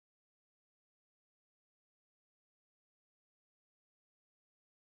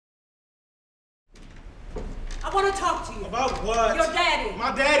I want to talk to you. About what? Your daddy.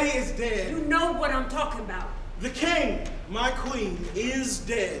 My daddy is dead. You know what I'm talking about. The king, my queen, is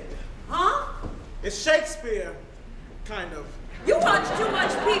dead. Huh? It's Shakespeare, kind of. You watch too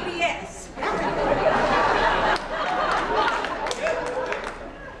much PBS.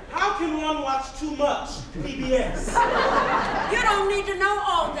 How can one watch too much PBS? You don't need to know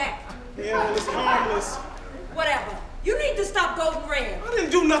all that. Yeah, well, it's harmless. Whatever. You need to stop Golden Red. I didn't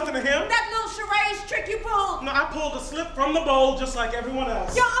do nothing to him. That little charades trick you pulled. No, I pulled a slip from the bowl just like everyone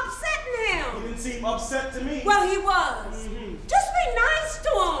else. You're upsetting him. He didn't seem upset to me. Well, he was. Just be nice to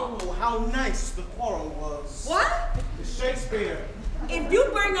him. Oh, how nice the quarrel was. What? It's Shakespeare. If you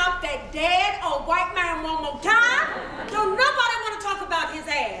bring up that dead old white man one more time, don't nobody want to talk about his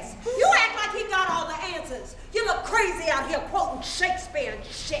ass. You act like he got all the answers. You look crazy out here quoting Shakespeare and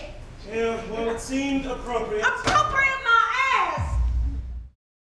shit. Yeah, well, it seemed appropriate. Appropriate,